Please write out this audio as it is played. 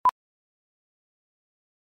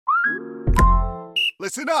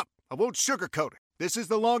Listen up. I won't sugarcoat it. This is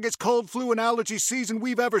the longest cold, flu, and allergy season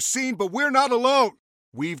we've ever seen, but we're not alone.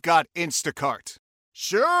 We've got Instacart.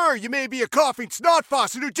 Sure, you may be a coughing snot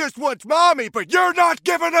faucet who just wants mommy, but you're not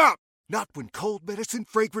giving up. Not when cold medicine,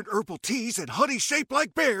 fragrant herbal teas, and honey shaped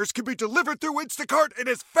like bears can be delivered through Instacart in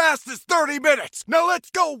as fast as 30 minutes. Now let's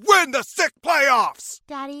go win the sick playoffs.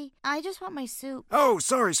 Daddy, I just want my soup. Oh,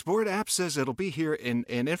 sorry, Sport. App says it'll be here in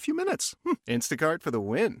a few minutes. Instacart for the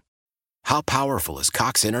win. How powerful is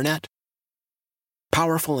Cox Internet?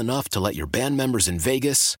 Powerful enough to let your band members in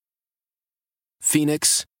Vegas,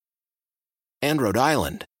 Phoenix, and Rhode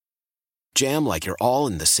Island jam like you're all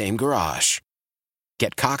in the same garage.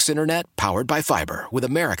 Get Cox Internet powered by fiber with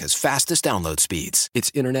America's fastest download speeds.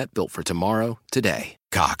 It's internet built for tomorrow, today.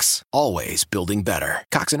 Cox, always building better.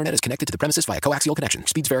 Cox Internet is connected to the premises via coaxial connection.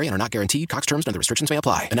 Speeds vary and are not guaranteed. Cox terms and other restrictions may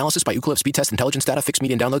apply. Analysis by Ookla Speed Test Intelligence Data. Fixed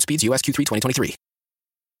median download speeds. US Q3 2023.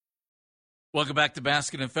 Welcome back to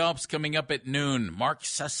Baskin and Phelps. Coming up at noon, Mark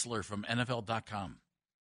Sessler from NFL.com.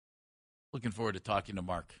 Looking forward to talking to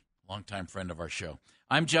Mark, longtime friend of our show.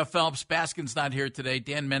 I'm Jeff Phelps. Baskin's not here today.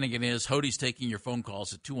 Dan Menningen is. Hody's taking your phone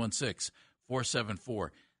calls at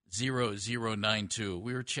 216-474-0092.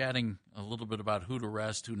 We were chatting a little bit about who to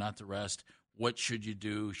rest, who not to rest. What should you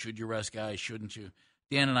do? Should you rest guys? Shouldn't you?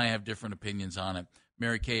 Dan and I have different opinions on it.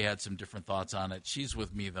 Mary Kay had some different thoughts on it. She's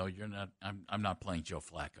with me, though. You're not. I'm not playing Joe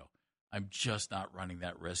Flacco. I'm just not running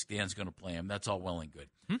that risk. Dan's going to play him. That's all well and good.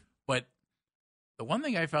 But the one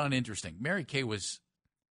thing I found interesting, Mary Kay was,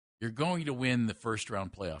 you're going to win the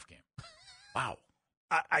first-round playoff game. Wow.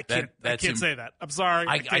 I can't say that. I'm sorry.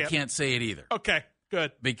 I can't say it either. Okay,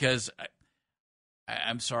 good. Because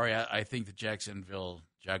I'm sorry. I think the Jacksonville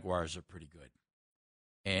Jaguars are pretty good.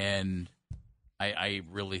 And I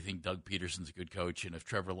really think Doug Peterson's a good coach. And if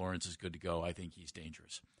Trevor Lawrence is good to go, I think he's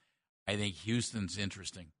dangerous. I think Houston's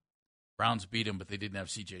interesting. Browns beat him, but they didn't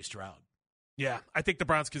have C.J. Stroud. Yeah, I think the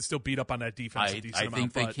Browns can still beat up on that defense a decent amount. I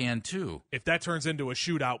think they can, too. If that turns into a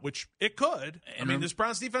shootout, which it could. I mean, this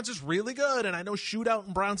Browns defense is really good, and I know shootout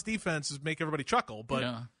and Browns defense make everybody chuckle, but,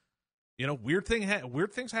 weird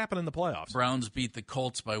things happen in the playoffs. Browns beat the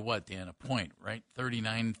Colts by what, Dan? A point, right?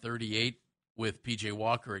 39-38 with P.J.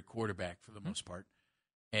 Walker at quarterback for the most part.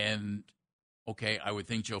 And, okay, I would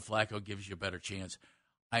think Joe Flacco gives you a better chance.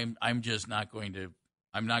 I'm just not going to –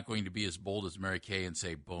 I'm not going to be as bold as Mary Kay and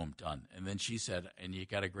say, boom, done. And then she said, and you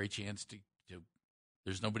got a great chance to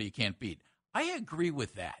there's nobody you can't beat. I agree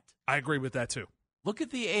with that. I agree with that, too. Look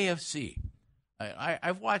at the AFC.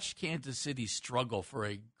 I've watched Kansas City struggle for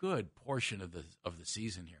a good portion of the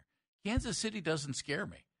season here. Kansas City doesn't scare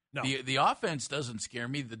me. No. The offense doesn't scare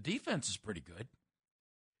me. The defense is pretty good.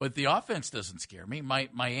 But the offense doesn't scare me.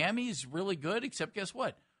 Miami's really good, except guess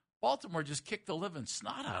what? Baltimore just kicked the living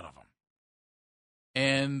snot out of them.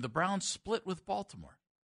 And the Browns split with Baltimore.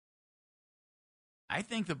 I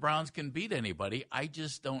think the Browns can beat anybody. I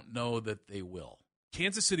just don't know that they will.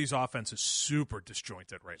 Kansas City's offense is super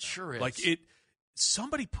disjointed right now. Sure is.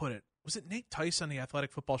 Somebody put it, was it Nate Tice on the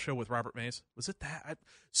Athletic Football Show with Robert Mays? Was it that?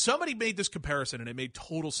 Somebody made this comparison, and it made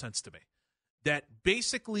total sense to me. That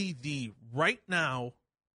basically right now,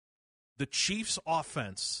 the Chiefs'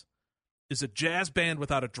 offense is a jazz band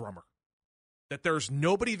without a drummer. That there's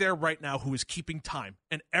nobody there right now who is keeping time,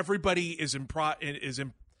 and everybody is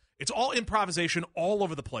it's all improvisation all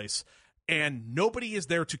over the place, and nobody is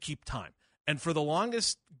there to keep time. And for the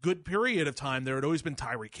longest good period of time, there had always been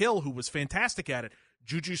Tyreek Hill, who was fantastic at it.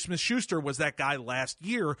 Juju Smith-Schuster was that guy last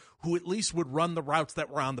year who at least would run the routes that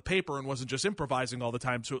were on the paper and wasn't just improvising all the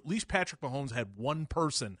time. So at least Patrick Mahomes had one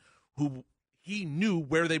person who he knew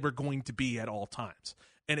where they were going to be at all times.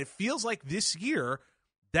 And it feels like this year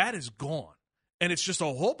that is gone. And it's just a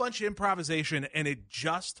whole bunch of improvisation, and it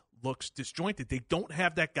just looks disjointed. They don't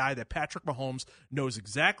have that guy that Patrick Mahomes knows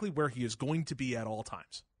exactly where he is going to be at all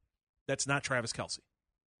times. That's not Travis Kelce.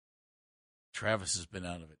 Travis has been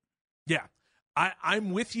out of it. Yeah. I'm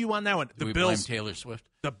with you on that one. Do we blame Taylor Swift?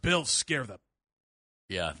 The Bills scare them.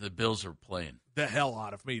 Yeah, the Bills are playing the hell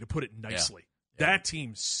out of me, to put it nicely. Yeah. That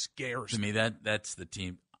team scares me. To me, that's the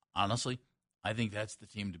team. Honestly, I think that's the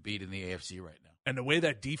team to beat in the AFC right now. And the way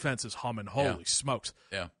that defense is humming, holy smokes.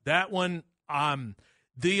 Yeah. That one,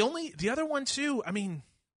 the other one too, I mean,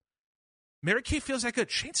 Mary Kay feels that good.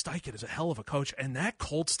 Shane Steichen is a hell of a coach, and that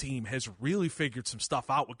Colts team has really figured some stuff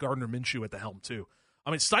out with Gardner Minshew at the helm too. I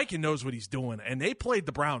mean, Steichen knows what he's doing, and they played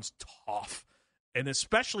the Browns tough. And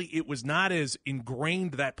especially it was not as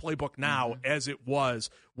ingrained, that playbook now, as it was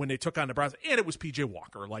when they took on the Browns. And it was P.J.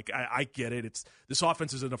 Walker. Like, I get it. This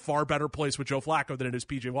offense is in a far better place with Joe Flacco than it is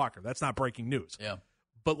P.J. Walker. That's not breaking news. Yeah.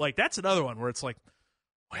 But, like, that's another one where it's like,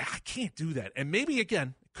 I can't do that. And maybe,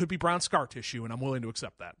 again, it could be brown scar tissue, and I'm willing to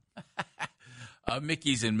accept that.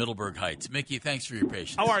 Mickey's in Middleburg Heights. Mickey, thanks for your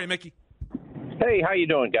patience. How are you, Mickey? Hey, how you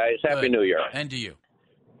doing, guys? Happy Good. New Year. And to you.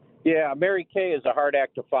 Yeah, Mary Kay is a hard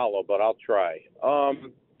act to follow, but I'll try.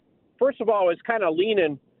 First of all, it's kind of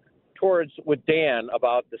leaning towards with Dan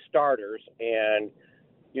about the starters and,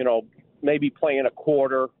 maybe playing a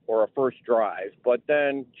quarter or a first drive. But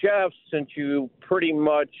then, Jeff, since you pretty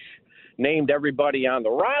much named everybody on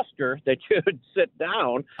the roster that should sit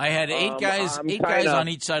down. I had eight guys on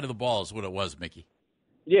each side of the ball is what it was, Mickey.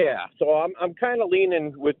 Yeah, so I'm kind of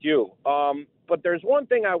leaning with you. But there's one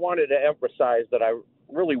thing I wanted to emphasize that I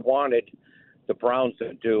really wanted the Browns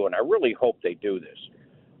to do, and I really hope they do this,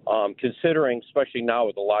 considering, especially now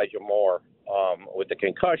with Elijah Moore, with the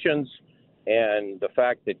concussions and the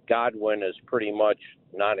fact that Godwin is pretty much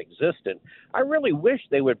non-existent. I really wish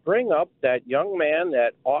they would bring up that young man,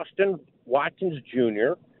 that Austin Watkins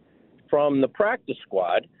Jr. from the practice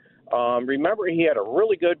squad. Remember, he had a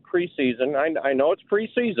really good preseason. I know it's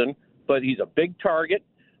preseason, but he's a big target.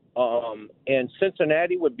 And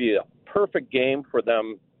Cincinnati would be a perfect game for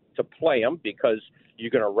them to play him because you're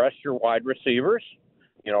going to rest your wide receivers,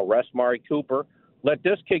 rest Mari Cooper. Let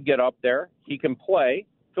this kid get up there. He can play,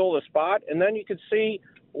 fill the spot, and then you can see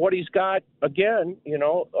what he's got again,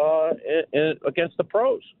 against the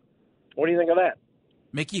pros. What do you think of that?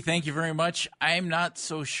 Mickey, thank you very much. I'm not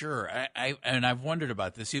so sure. I've wondered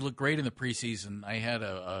about this. He looked great in the preseason. I had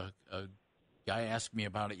a guy ask me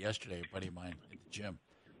about it yesterday, a buddy of mine at the gym.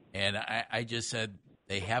 And I just said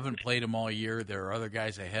they haven't played him all year. There are other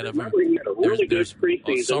guys ahead of him. There's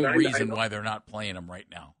some reason why they're not playing him right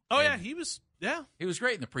now. Oh, and yeah, he was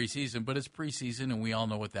great in the preseason, but it's preseason, and we all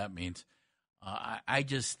know what that means.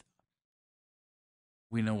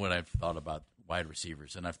 We know what I've thought about wide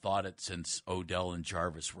receivers, and I've thought it since Odell and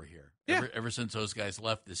Jarvis were here. Yeah. Ever since those guys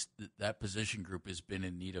left, that position group has been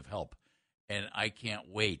in need of help, and I can't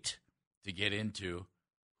wait to get into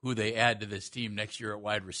who they add to this team next year at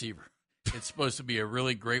wide receiver. It's supposed to be a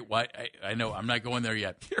really great wide. I know I'm not going there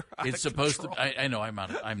yet. It's supposed to. I know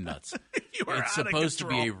I'm nuts. It's supposed to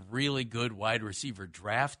be a really good wide receiver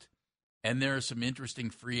draft, and there are some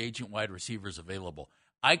interesting free agent wide receivers available.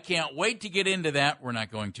 I can't wait to get into that. We're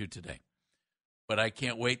not going to today, but I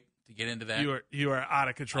can't wait to get into that. You are out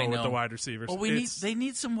of control with the wide receivers. Well, they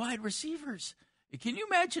need some wide receivers. Can you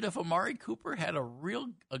imagine if Amari Cooper had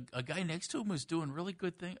a guy next to him who's doing really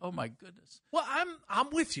good thing? Oh my goodness! Well, I'm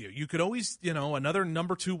with you. You could always, another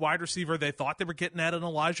number 2 wide receiver. They thought they were getting at an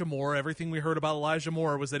Elijah Moore. Everything we heard about Elijah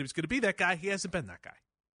Moore was that he was going to be that guy. He hasn't been that guy.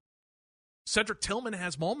 Cedric Tillman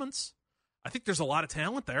has moments. I think there's a lot of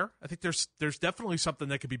talent there. I think there's definitely something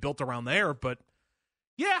that could be built around there. But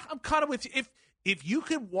yeah, I'm kind of with you. If you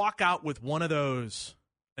could walk out with one of those.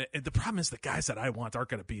 The problem is the guys that I want aren't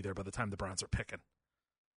going to be there by the time the Browns are picking.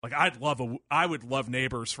 Like I would love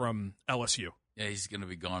Neighbors from LSU. Yeah, he's going to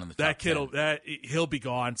be gone in the that top 10. He'll be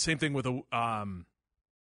gone. Same thing with the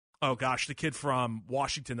kid from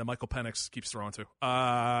Washington that Michael Penix keeps throwing to.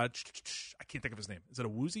 I can't think of his name. Is it a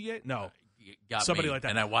Woozy yet? No, somebody like that.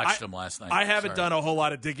 And I watched him last night. I haven't done a whole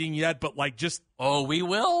lot of digging yet, but we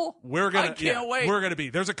will. I can't wait. We're gonna be.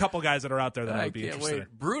 There's a couple guys that are out there that I would be interested in.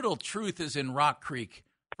 Brutal Truth is in Rock Creek.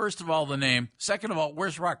 First of all, the name. Second of all,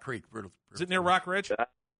 where's Rock Creek? Brutal. Is it near Rock Ridge?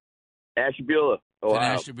 Ashtabula, Ohio.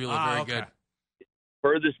 Ashtabula, very good.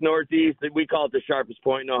 Furthest northeast, we call it the sharpest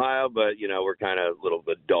point in Ohio, but we're kind of a little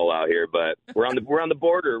bit dull out here. But we're on the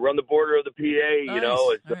border. We're on the border of the PA.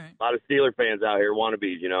 Nice. It's a lot of Steeler fans out here,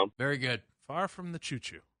 wannabes. Very good. Far from the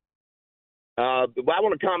choo-choo. I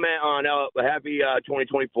want to comment on happy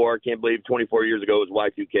 2024. Can't believe 24 years ago was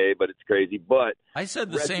Y2K, but it's crazy. But I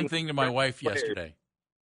said the same thing to my wife yesterday.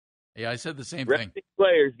 Yeah, I said the same thing.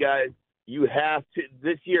 Players, guys, you have to,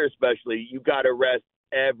 this year especially, you got to rest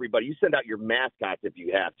everybody. You send out your mascots if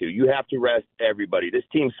you have to. You have to rest everybody. This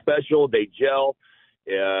team's special. They gel.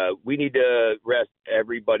 We need to rest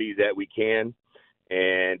everybody that we can,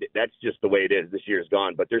 and that's just the way it is. This year's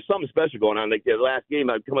gone. But there's something special going on. Like the last game,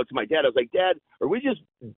 I'd come up to my dad. I was like, Dad, are we just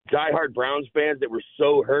diehard Browns fans that were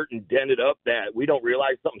so hurt and dented up that we don't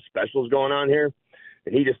realize something special is going on here?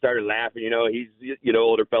 And he just started laughing. He's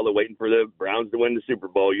older fella waiting for the Browns to win the Super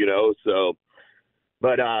Bowl. So.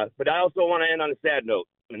 But I also want to end on a sad note,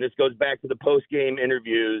 and this goes back to the post-game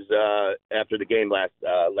interviews after the game last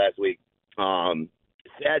week.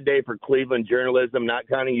 Sad day for Cleveland journalism, not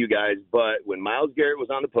counting you guys, but when Myles Garrett was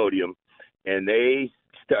on the podium and they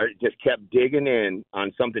just kept digging in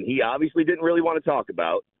on something he obviously didn't really want to talk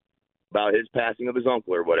about his passing of his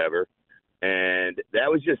uncle or whatever, And that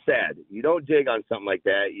was just sad. You don't dig on something like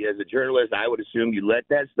that. As a journalist, I would assume you let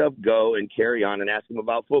that stuff go and carry on and ask him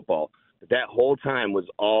about football. But that whole time was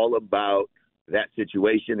all about that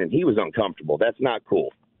situation, and he was uncomfortable. That's not cool.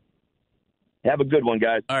 Have a good one,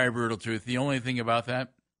 guys. All right, Brutal Truth. The only thing about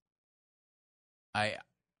that, I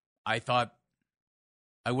thought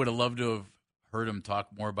I would have loved to have heard him talk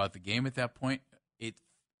more about the game at that point.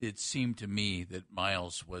 It seemed to me that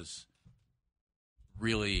Miles was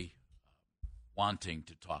really wanting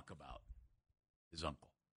to talk about his uncle.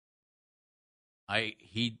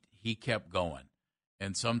 He kept going,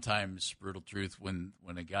 and sometimes, Brutal Truth, when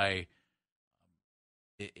a guy,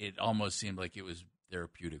 it almost seemed like it was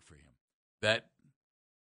therapeutic for him.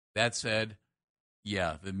 That said,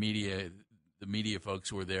 yeah, the media folks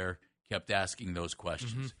who were there kept asking those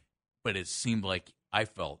questions, but it seemed like I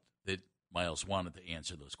felt that Miles wanted to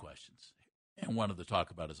answer those questions and wanted to talk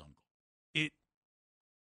about his uncle.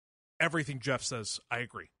 Everything Jeff says, I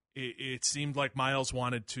agree. It seemed like Miles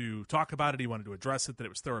wanted to talk about it. He wanted to address it, that it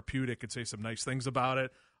was therapeutic and say some nice things about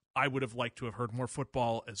it. I would have liked to have heard more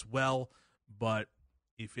football as well, but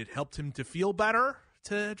if it helped him to feel better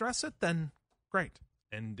to address it, then great.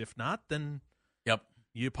 And if not, then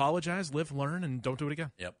you apologize, live, learn, and don't do it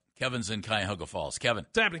again. Yep. Kevin's in Cuyahoga Falls. Kevin.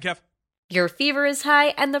 What's happening, Kev? Your fever is high,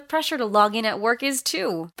 and the pressure to log in at work is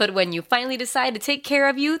too. But when you finally decide to take care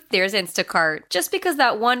of you, there's Instacart. Just because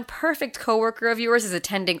that one perfect coworker of yours is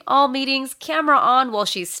attending all meetings, camera on while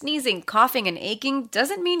she's sneezing, coughing, and aching,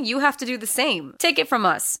 doesn't mean you have to do the same. Take it from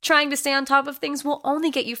us. Trying to stay on top of things will only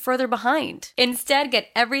get you further behind. Instead,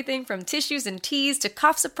 get everything from tissues and teas to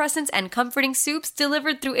cough suppressants and comforting soups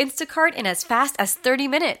delivered through Instacart in as fast as 30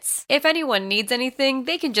 minutes. If anyone needs anything,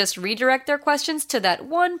 they can just redirect their questions to that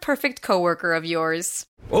one perfect coworker of yours.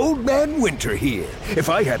 Old Man Winter here. If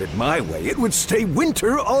I had it my way, it would stay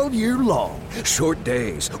winter all year long. Short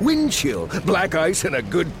days, wind chill, black ice, and a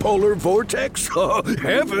good polar vortex. Oh,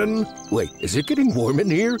 heaven. Wait, is it getting warm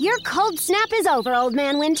in here? Your cold snap is over, Old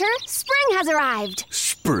Man Winter. Spring has arrived.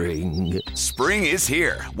 Spring. Spring is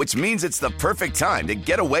here, which means it's the perfect time to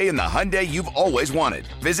get away in the Hyundai you've always wanted.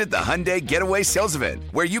 Visit the Hyundai Getaway Sales Event,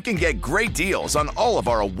 where you can get great deals on all of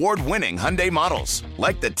our award-winning Hyundai models,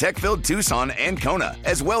 like the tech-filled Tucson and Kona,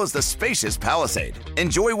 as well as the spacious Palisade.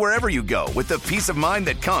 Enjoy wherever you go with the peace of mind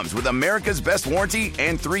that comes with America's best warranty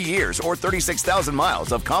and 3 years or 36,000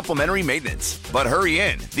 miles of complimentary maintenance. But hurry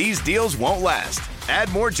in, these deals won't last.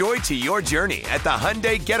 Add more joy to your journey at the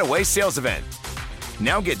Hyundai Getaway Sales Event.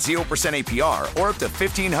 Now get 0% APR or up to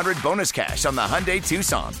 $1,500 bonus cash on the Hyundai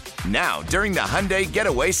Tucson. Now, during the Hyundai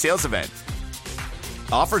Getaway Sales Event.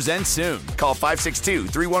 Offers end soon. Call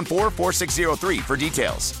 562-314-4603 for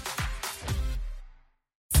details.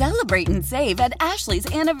 Celebrate and save at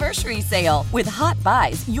Ashley's Anniversary Sale. With Hot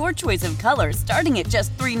Buys, your choice of colors starting at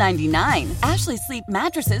just $3.99. Ashley Sleep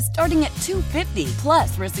mattresses starting at $2.50.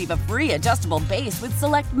 Plus, receive a free adjustable base with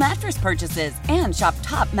select mattress purchases. And shop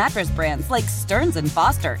top mattress brands like Stearns &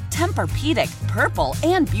 Foster, Tempur-Pedic, Purple,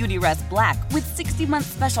 and Beautyrest Black with 60-month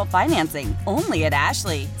special financing. Only at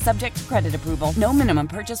Ashley. Subject to credit approval. No minimum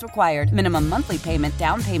purchase required. Minimum monthly payment,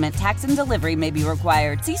 down payment, tax, and delivery may be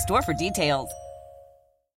required. See store for details.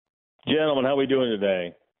 Gentlemen, how are we doing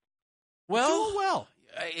today? Well,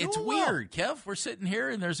 it's weird, Kev. We're sitting here,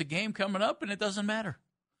 and there's a game coming up, and it doesn't matter.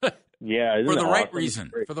 Yeah, for the right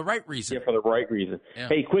reason. For the right reason. Yeah, for the right reason. Yeah.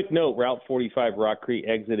 Hey, quick note: Route 45 Rock Creek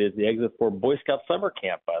exit is the exit for Boy Scout summer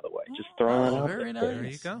camp. By the way, just throwing it out very there. nice. There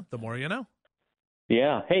you go. The more you know.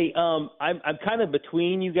 Yeah. Hey, I'm kind of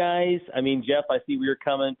between you guys. I mean, Jeff, I see where you're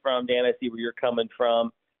coming from. Dan, I see where you're coming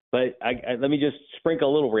from. But let me just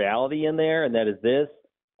sprinkle a little reality in there, and that is this.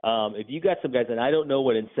 If you got some guys, and I don't know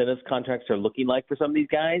what incentives contracts are looking like for some of these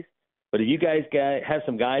guys, but if you guys have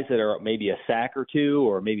some guys that are maybe a sack or two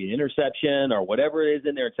or maybe an interception or whatever it is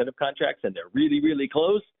in their incentive contracts and they're really, really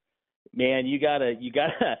close, man, you gotta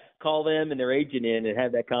call them and their agent in and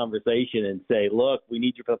have that conversation and say, look, we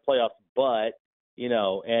need you for the playoffs, but,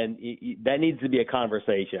 and that needs to be a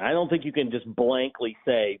conversation. I don't think you can just blankly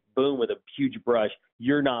say, boom, with a huge brush,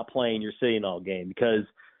 you're not playing, you're sitting all game, because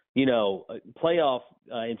playoff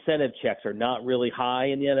incentive checks are not really high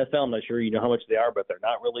in the NFL. I'm not sure you know how much they are, but they're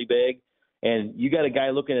not really big. And you got a guy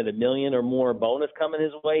looking at $1 million or more bonus coming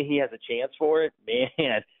his way. He has a chance for it.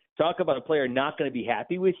 Man, talk about a player not going to be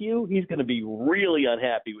happy with you. He's going to be really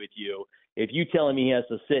unhappy with you if you tell him he has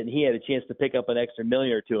to sit and he had a chance to pick up an extra $1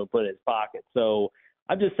 million or $2 million and put it in his pocket. So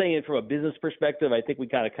I'm just saying from a business perspective, I think we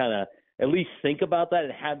kind of at least think about that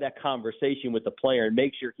and have that conversation with the player and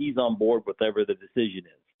make sure he's on board with whatever the decision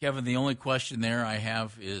is. Kevin, the only question there I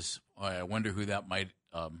have is I wonder who that might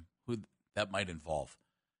involve.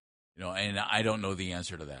 And I don't know the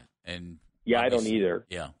answer to that. And Yeah, I don't either.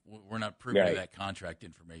 Yeah, we're not privy to that contract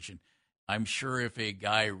information. I'm sure if a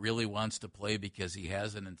guy really wants to play because he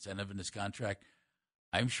has an incentive in his contract,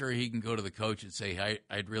 I'm sure he can go to the coach and say,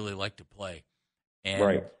 I'd really like to play.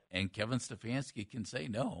 And Kevin Stefanski can say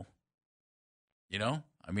no. You know?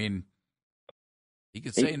 I mean, he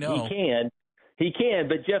could say no. He can,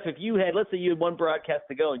 but Jeff, if you had, let's say you had one broadcast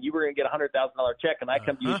to go and you were going to get a $100,000 check, and I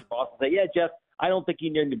come to you as your boss and say, yeah, Jeff, I don't think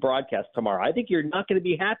you need to broadcast tomorrow. I think you're not going to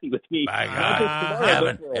be happy with me. My God,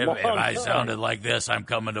 Kevin, if I sounded like this, I'm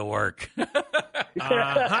coming to work. Yeah,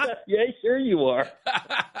 sure you are.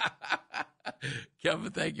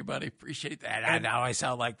 Kevin, thank you, buddy. Appreciate that. And now I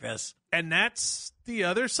sound like this. And that's the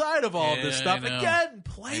other side of all this stuff. Again,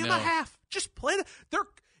 play them a half. Just play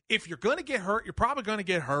if you're going to get hurt, you're probably going to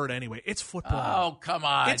get hurt anyway. It's football. Oh, come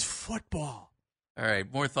on. It's football. All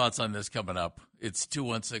right, more thoughts on this coming up. It's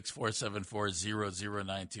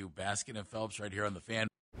 216-474-0092. Baskin Phelps right here on the Fan.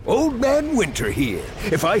 Old Man Winter here.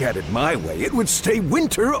 If I had it my way, it would stay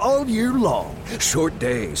winter all year long. Short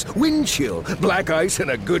days, wind chill, black ice,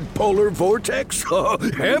 and a good polar vortex. Oh,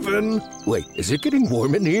 heaven. Wait, is it getting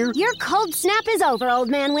warm in here? Your cold snap is over, Old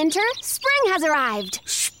Man Winter. Spring has arrived.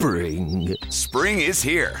 Spring. Spring is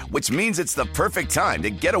here, which means it's the perfect time to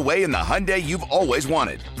get away in the Hyundai you've always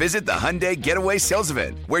wanted. Visit the Hyundai Getaway Sales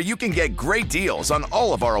Event, where you can get great deals on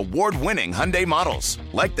all of our award-winning Hyundai models,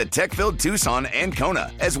 like the tech-filled Tucson and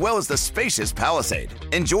Kona, as well as the spacious Palisade.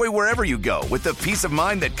 Enjoy wherever you go with the peace of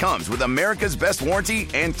mind that comes with America's best warranty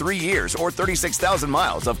and 3 years or 36,000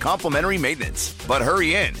 miles of complimentary maintenance. But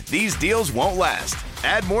hurry in, these deals won't last.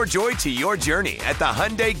 Add more joy to your journey at the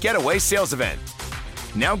Hyundai Getaway Sales Event.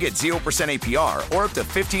 Now get 0% APR or up to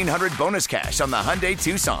 $1,500 bonus cash on the Hyundai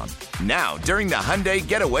Tucson. Now, during the Hyundai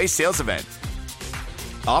Getaway Sales Event.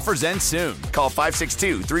 Offers end soon. Call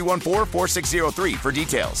 562-314-4603 for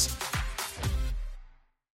details.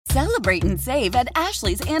 Celebrate and save at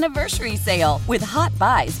Ashley's Anniversary Sale. With Hot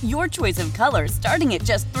Buys, your choice of colors starting at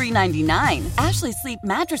just $3.99. Ashley Sleep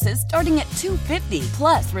mattresses starting at $2.50.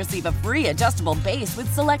 Plus, receive a free adjustable base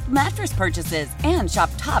with select mattress purchases. And shop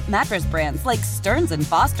top mattress brands like Stearns &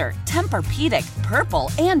 Foster, Tempur-Pedic,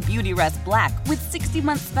 Purple, and Beautyrest Black with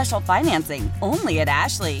 60-month special financing. Only at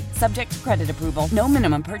Ashley. Subject to credit approval. No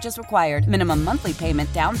minimum purchase required. Minimum monthly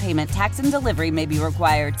payment, down payment, tax, and delivery may be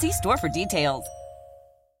required. See store for details.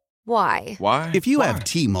 Why? If you have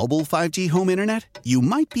T-Mobile 5G home internet, you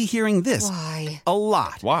might be hearing this a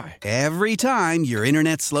lot. Why? Every time your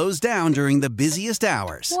internet slows down during the busiest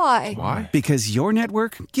hours. Why? Because your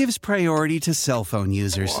network gives priority to cell phone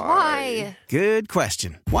users. Why? Good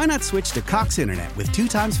question. Why not switch to Cox Internet with 2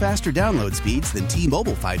 times faster download speeds than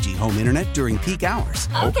T-Mobile 5G home internet during peak hours?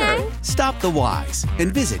 Okay. Stop the whys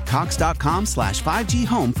and visit cox.com/5G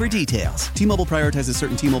home for details. T-Mobile prioritizes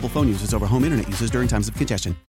certain T-Mobile phone users over home internet users during times of congestion.